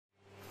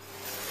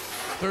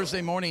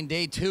Thursday morning,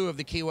 day 2 of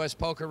the Key West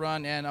Poker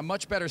Run, and a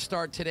much better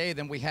start today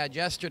than we had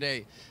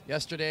yesterday.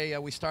 Yesterday,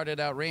 we started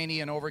out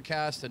rainy and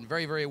overcast and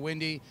very, very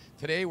windy.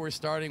 Today, we're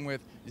starting with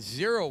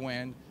 0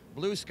 wind,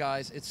 blue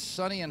skies. It's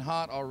sunny and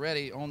hot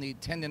already, only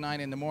 10 to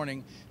 9 in the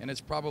morning, and it's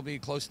probably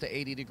close to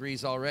 80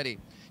 degrees already.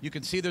 You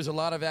can see there's a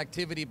lot of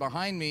activity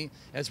behind me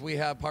as we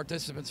have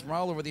participants from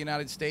all over the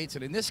United States,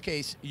 and in this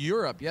case,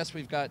 Europe. Yes,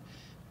 we've got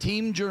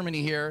Team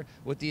Germany here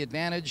with the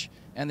advantage,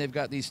 and they've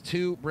got these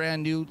 2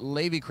 brand new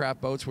Levy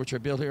craft boats, which are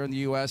built here in the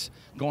U.S.,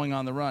 going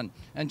on the run.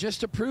 And just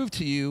to prove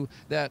to you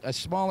that a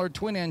smaller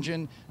twin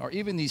engine, or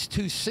even these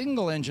 2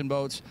 single engine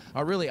boats,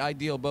 are really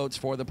ideal boats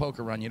for the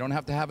poker run. You don't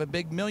have to have a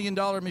big $1 million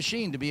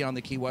machine to be on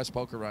the Key West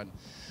Poker Run.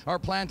 Our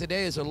plan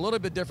today is a little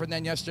bit different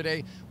than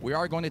yesterday. We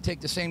are going to take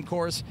the same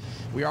course.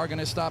 We are going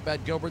to stop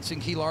at Gilbert's in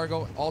Key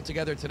Largo.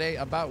 Altogether today,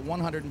 about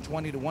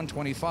 120 to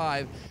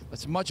 125.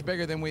 That's much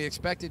bigger than we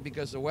expected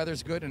because the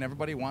weather's good and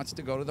everybody wants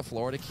to go to the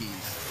Florida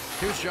Keys.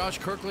 Here's Josh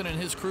Kirkland and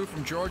his crew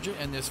from Georgia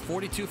and this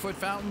 42-foot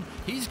fountain.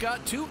 He's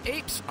got 2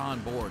 apes on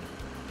board.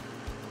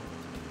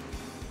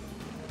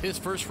 His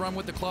first run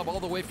with the club all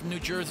the way from New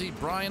Jersey,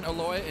 Brian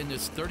Aloya in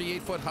this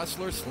 38-foot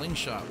Hustler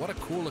Slingshot. What a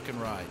cool looking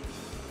ride.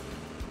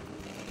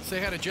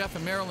 Say hi to Jeff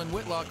and Marilyn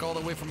Whitlock all the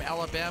way from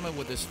Alabama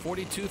with this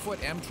 42-foot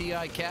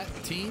MTI Cat.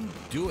 Team,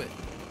 do it.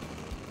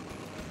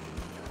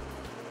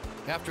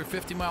 After a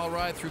 50-mile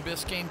ride through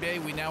Biscayne Bay,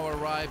 we now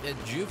arrive at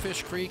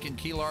Jewfish Creek in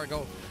Key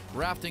Largo,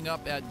 rafting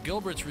up at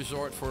Gilbert's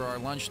Resort for our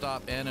lunch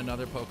stop and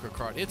another poker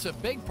cart. It's a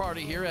big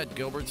party here at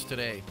Gilbert's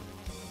today.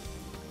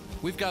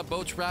 We've got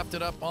boats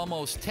rafted up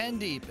almost 10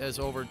 deep as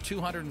over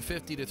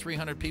 250 to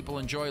 300 people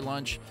enjoy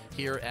lunch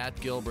here at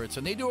Gilbert's,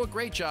 and they do a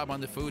great job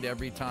on the food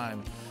every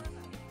time.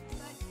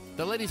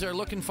 The ladies are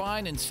looking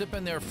fine and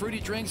sipping their fruity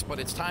drinks, but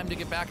it's time to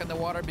get back in the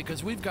water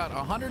because we've got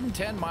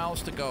 110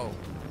 miles to go.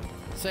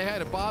 Say hi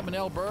to Bob and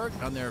Elle Berg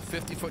on their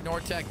 50-foot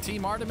Nortec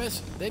Team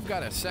Artemis. They've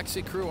got a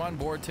sexy crew on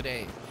board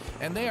today.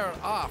 And they are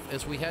off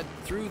as we head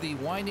through the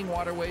winding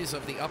waterways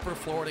of the upper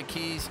Florida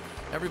Keys.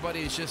 Everybody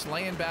is just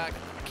laying back,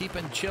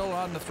 keeping chill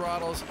on the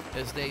throttles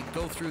as they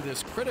go through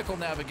this critical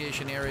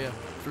navigation area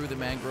through the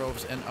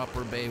mangroves and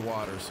upper bay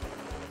waters.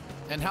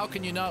 And how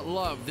can you not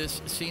love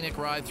this scenic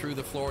ride through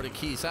the Florida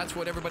Keys? That's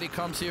what everybody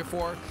comes here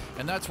for,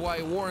 and that's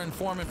why Warren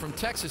Foreman from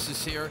Texas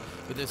is here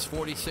with this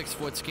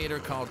 46-foot skater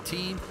called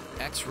Team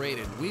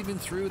X-Rated, weaving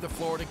through the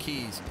Florida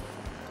Keys.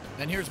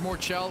 And here's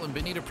Morchell and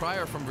Benita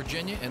Pryor from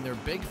Virginia and their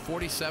big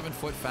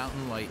 47-foot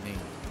Fountain Lightning.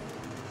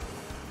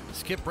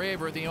 Skip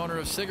Braver, the owner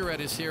of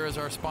Cigarette, is here as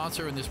our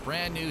sponsor in this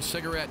brand new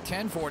Cigarette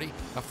 1040,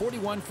 a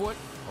 41-foot,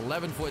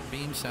 11-foot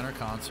beam center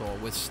console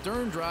with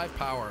stern drive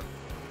power.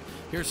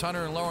 Here's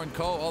Hunter and Lauren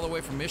Coe all the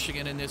way from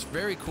Michigan in this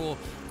very cool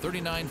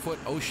 39-foot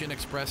Ocean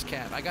Express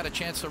Cat. I got a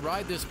chance to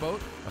ride this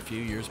boat a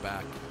few years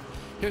back.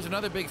 Here's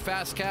another big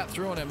fast cat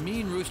throwing a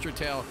mean rooster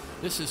tail.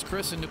 This is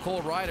Chris and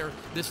Nicole Ryder.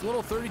 This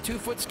little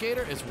 32-foot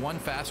skater is one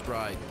fast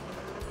ride.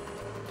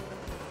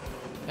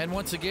 And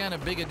once again, a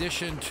big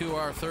addition to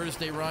our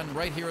Thursday run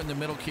right here in the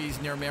Middle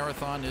Keys near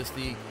Marathon is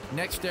the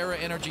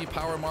NextEra Energy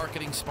Power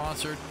Marketing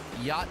sponsored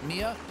Yacht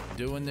Mia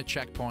doing the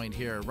checkpoint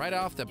here right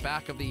off the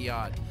back of the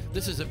yacht.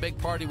 This is a big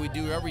party we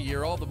do every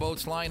year. All the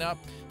boats line up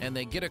and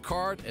they get a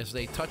card as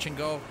they touch and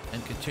go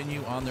and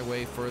continue on their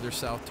way further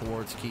south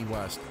towards Key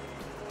West.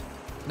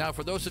 Now,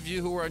 for those of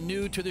you who are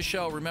new to the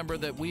show, remember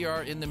that we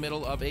are in the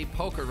middle of a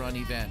poker run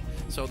event.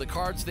 So the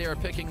cards they are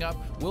picking up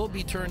will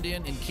be turned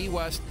in Key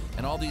West,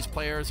 and all these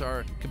players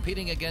are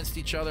competing against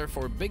each other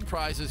for big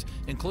prizes,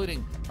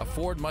 including a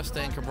Ford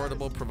Mustang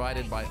convertible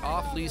provided by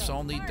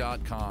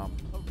offleaseonly.com.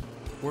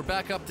 We're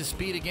back up to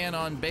speed again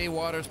on bay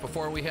waters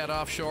before we head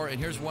offshore,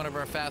 and here's one of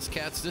our fast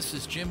cats. This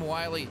is Jim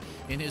Wiley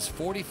in his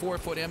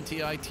 44-foot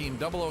MTI Team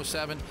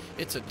 007.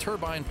 It's a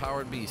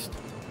turbine-powered beast.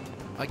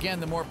 Again,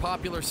 the more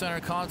popular center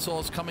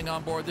consoles coming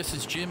on board. This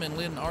is Jim and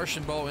Lynn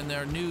Archambault in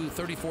their new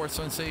 34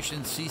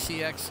 Sensation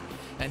CCX.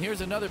 And here's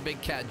another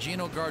big cat,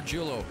 Gino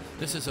Gargiulo.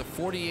 This is a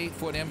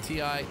 48-foot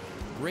MTI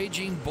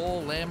Raging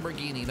Bull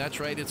Lamborghini. That's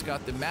right, it's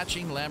got the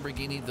matching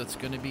Lamborghini that's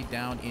going to be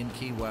down in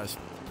Key West.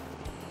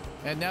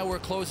 And now we're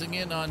closing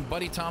in on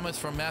Buddy Thomas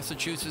from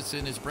Massachusetts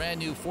in his brand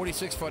new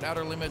 46-foot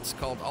Outer Limits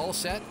called All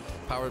Set,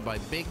 powered by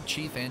Big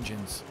Chief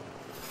engines.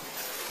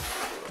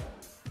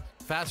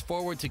 Fast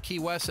forward to Key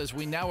West as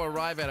we now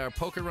arrive at our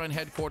Poker Run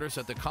headquarters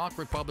at the Conch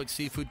Republic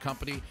Seafood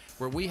Company,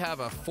 where we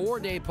have a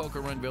 4-day Poker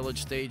Run Village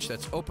stage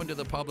that's open to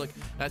the public,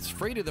 that's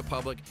free to the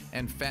public,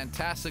 and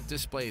fantastic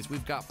displays.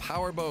 We've got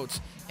power boats,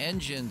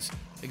 engines,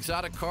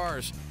 exotic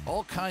cars,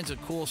 all kinds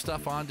of cool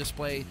stuff on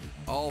display,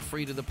 all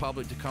free to the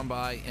public to come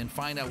by and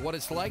find out what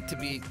it's like to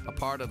be a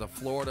part of the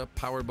Florida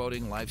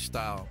powerboating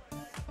lifestyle.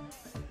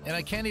 And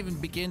I can't even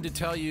begin to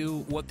tell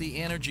you what the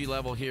energy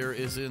level here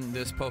is in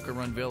this Poker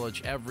Run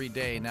Village every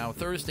day. Now,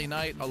 Thursday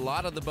night, a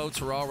lot of the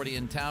boats are already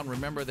in town.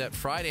 Remember that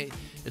Friday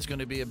is going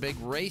to be a big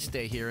race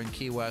day here in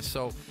Key West.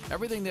 So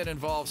everything that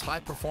involves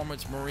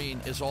high-performance marine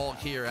is all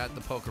here at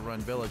the Poker Run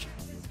Village.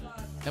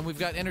 And we've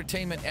got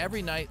entertainment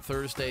every night,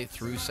 Thursday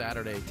through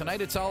Saturday. Tonight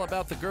it's all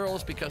about the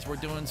girls because we're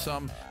doing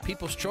some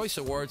People's Choice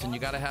Awards, and you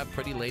got to have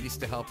pretty ladies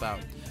to help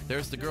out.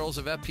 There's the girls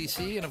of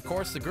FPC and, of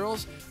course, the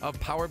girls of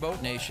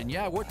Powerboat Nation.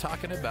 Yeah, we're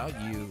talking about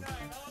you.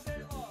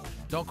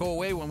 Don't go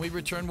away. When we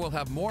return, we'll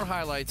have more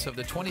highlights of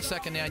the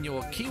 22nd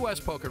annual Key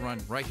West Poker Run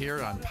right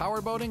here on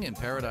Powerboating in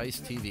Paradise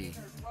TV.